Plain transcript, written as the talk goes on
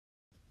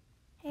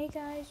Hey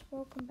guys,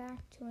 welcome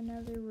back to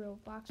another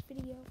Roblox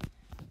video.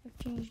 I've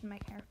changed my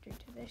character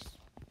to this.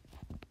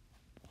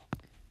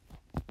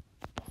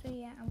 So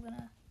yeah, I'm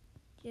gonna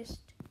just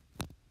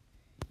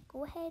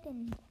go ahead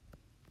and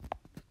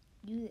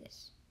do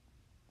this.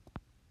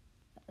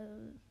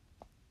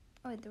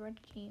 The red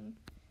team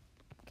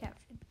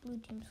captured the blue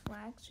team's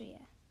flag, so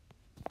yeah,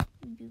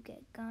 you do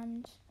get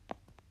guns.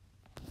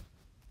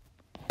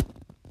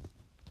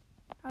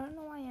 I don't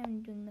know why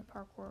I'm doing the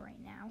parkour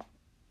right now.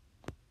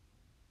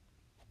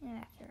 Yeah,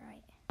 that's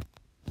alright.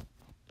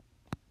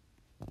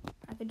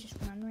 I could just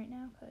run right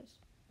now because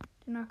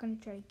they're not going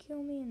to try to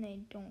kill me and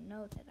they don't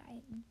know that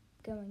I'm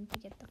going to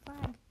get the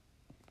flag.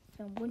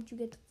 So once you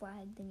get the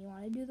flag, then you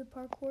want to do the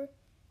parkour,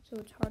 so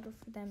it's harder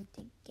for them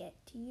to get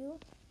to you.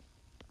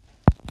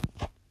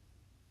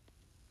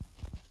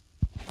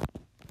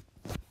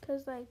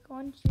 Because like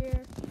once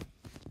you're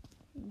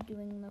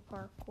doing the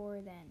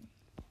parkour, then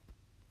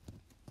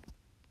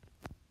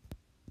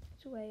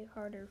it's way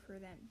harder for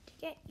them to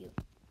get you.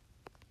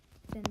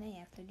 Then they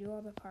have to do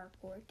all the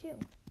parkour too.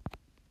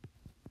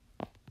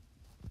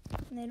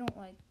 And they don't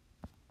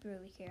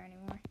really care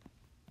anymore.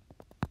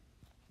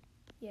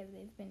 Yeah,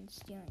 they've been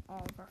stealing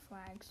all of our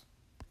flags.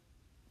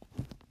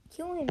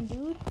 Kill him,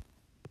 dude.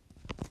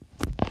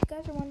 If you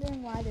guys are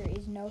wondering why there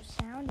is no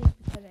sound, it's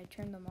because I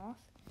turned them off.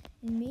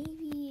 And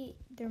maybe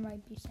there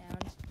might be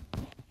sounds.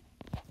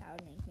 That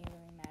would make me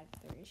really mad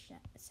if there is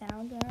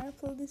sound when I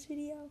upload this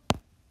video.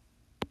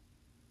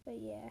 But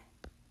yeah.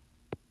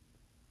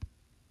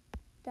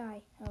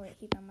 Die. Oh wait,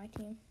 he's on my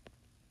team.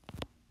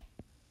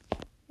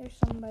 There's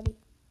somebody.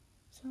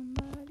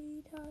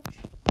 Somebody touch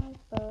my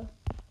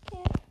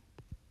bucket.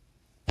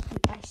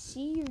 I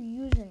see your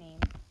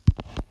username.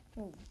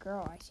 Oh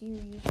girl, I see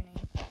your username.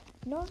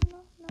 No.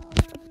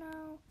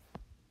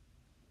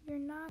 You're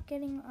not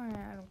getting...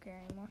 I don't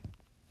care anymore.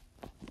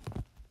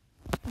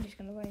 I'm just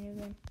gonna play a new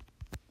game.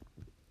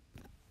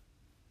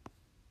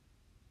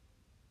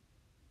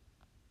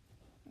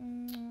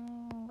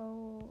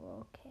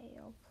 Okay,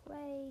 I'll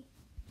play.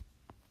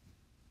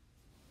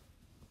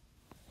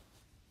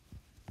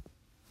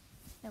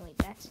 No, wait,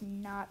 that's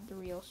not the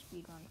real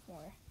speedrun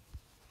 4.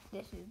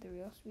 This is the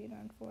real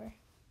speedrun 4.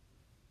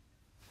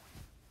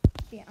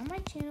 Yeah, on my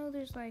channel,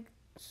 there's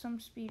some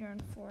speedrun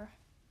 4.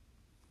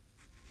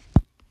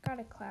 Got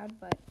a cloud,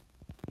 but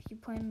if you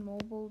play on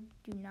mobile,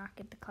 do not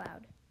get the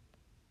cloud.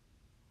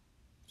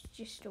 It's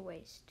just a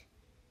waste.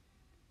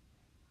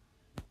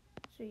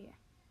 So yeah.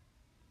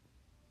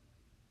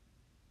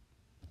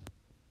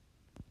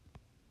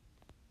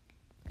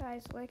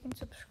 Guys, like and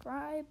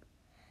subscribe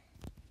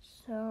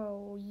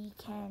so you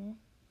can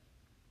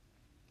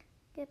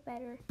get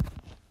better.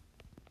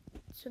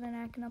 So then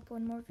I can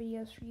upload more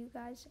videos for you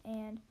guys.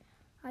 And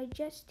I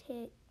just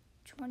hit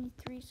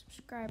 23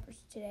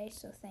 subscribers today,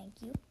 so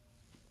thank you.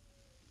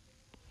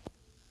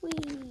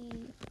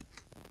 Whee!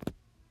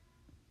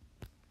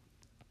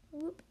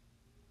 Whoop.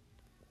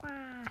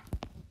 Wah.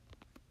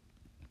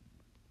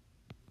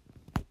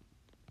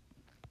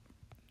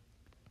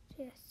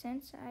 So yeah,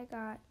 since I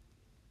got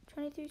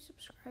 23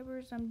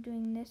 subscribers, I'm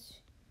doing this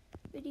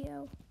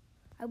video.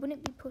 I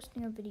wouldn't be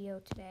posting a video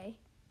today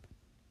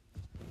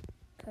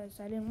because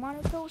I didn't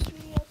want to post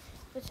videos,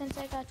 but since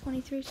I got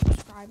 23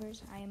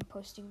 subscribers, I am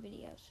posting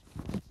videos.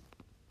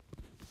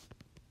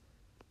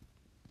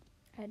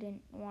 I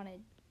didn't want to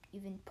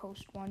even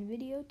post one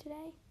video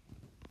today,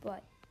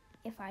 but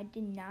if I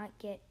did not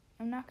get,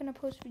 I'm not going to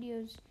post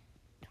videos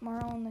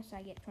tomorrow unless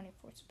I get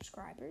 24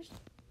 subscribers,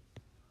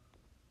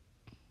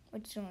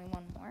 which is only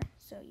one more,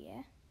 so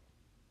yeah.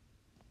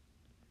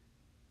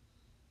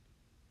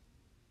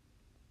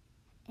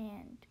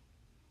 And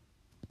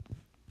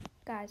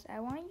guys,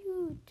 I want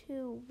you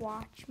to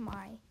watch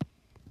my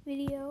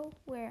video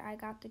where I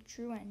got the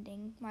true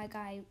ending. My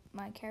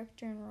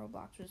character in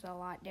Roblox was a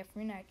lot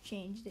different. I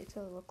changed it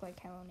to look like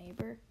Hello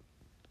Neighbor,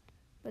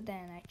 but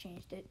then I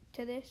changed it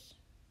to this.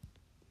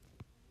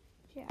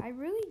 Yeah, I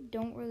really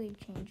don't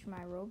change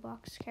my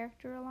Roblox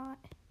character a lot.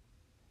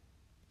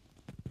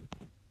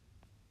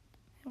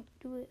 I don't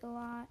do it a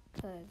lot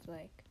because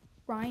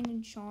Ryan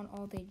and Sean,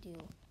 all they do,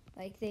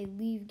 they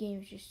leave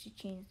games just to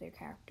change their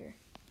character.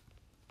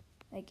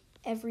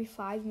 Every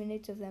 5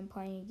 minutes of them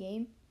playing a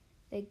game,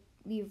 they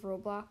leave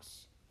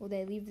Roblox, or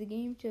they leave the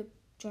game to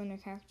join their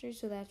character,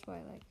 so that's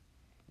why,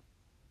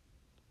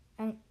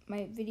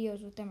 my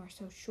videos with them are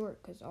so short,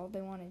 because all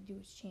they want to do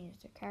is change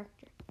their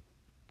character.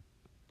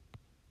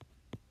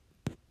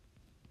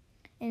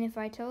 And if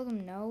I tell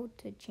them no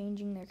to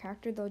changing their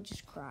character, they'll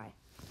just cry.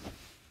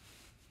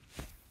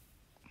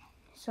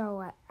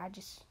 So I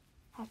just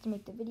have to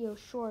make the video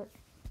short,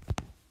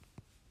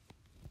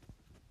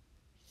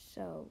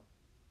 so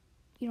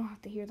you don't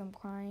have to hear them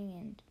crying.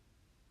 And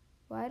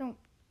well, I don't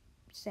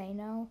say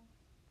no.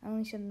 I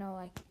only said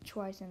no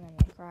twice, and then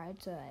they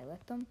cried, so I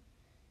let them.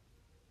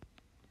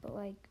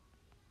 But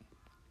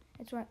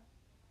that's why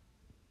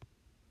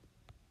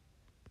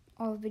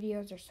all the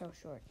videos are so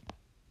short.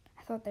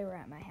 I thought they were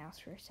at my house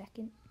for a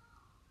second,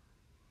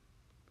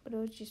 but it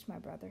was just my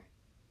brother.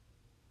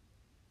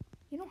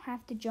 You don't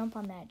have to jump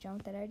on that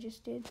jump that I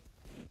just did.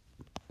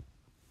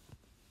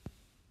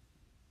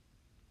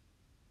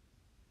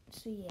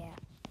 So yeah.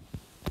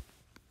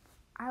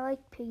 I like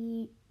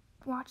Piggy.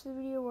 Watch the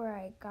video where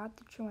I got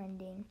the true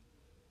ending.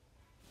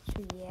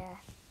 So yeah.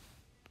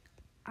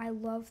 I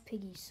love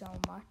Piggy so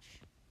much.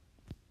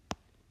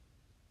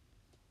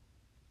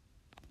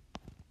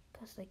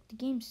 Because like the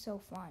game's so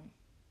fun.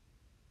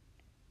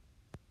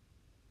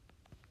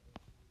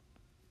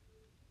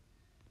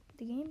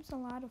 The game's a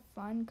lot of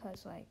fun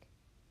because like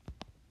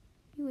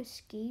you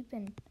escape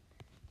and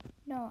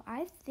no,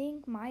 I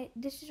think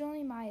this is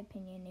only my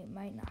opinion. It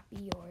might not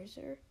be yours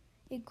or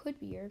it could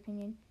be your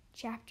opinion.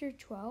 Chapter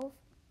 12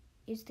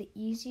 is the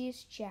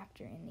easiest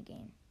chapter in the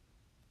game.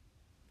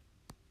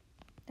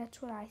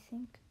 That's what I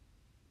think.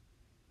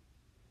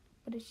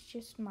 But it's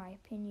just my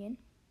opinion.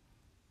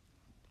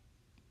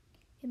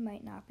 It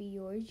might not be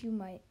yours. You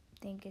might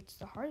think it's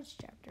the hardest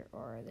chapter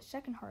or the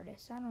second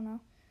hardest. I don't know.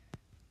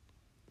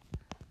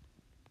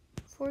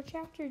 For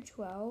chapter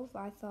 12,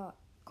 I thought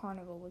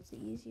Carnival was the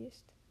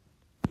easiest.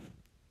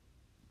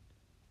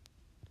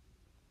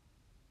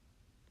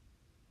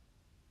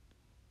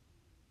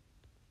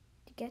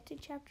 To get to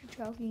chapter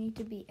 12, you need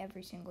to beat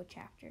every single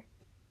chapter.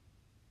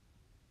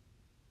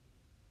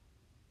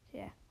 So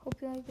yeah, hope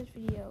you like this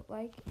video.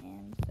 Like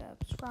and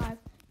subscribe.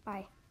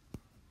 Bye.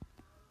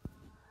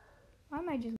 Why am I just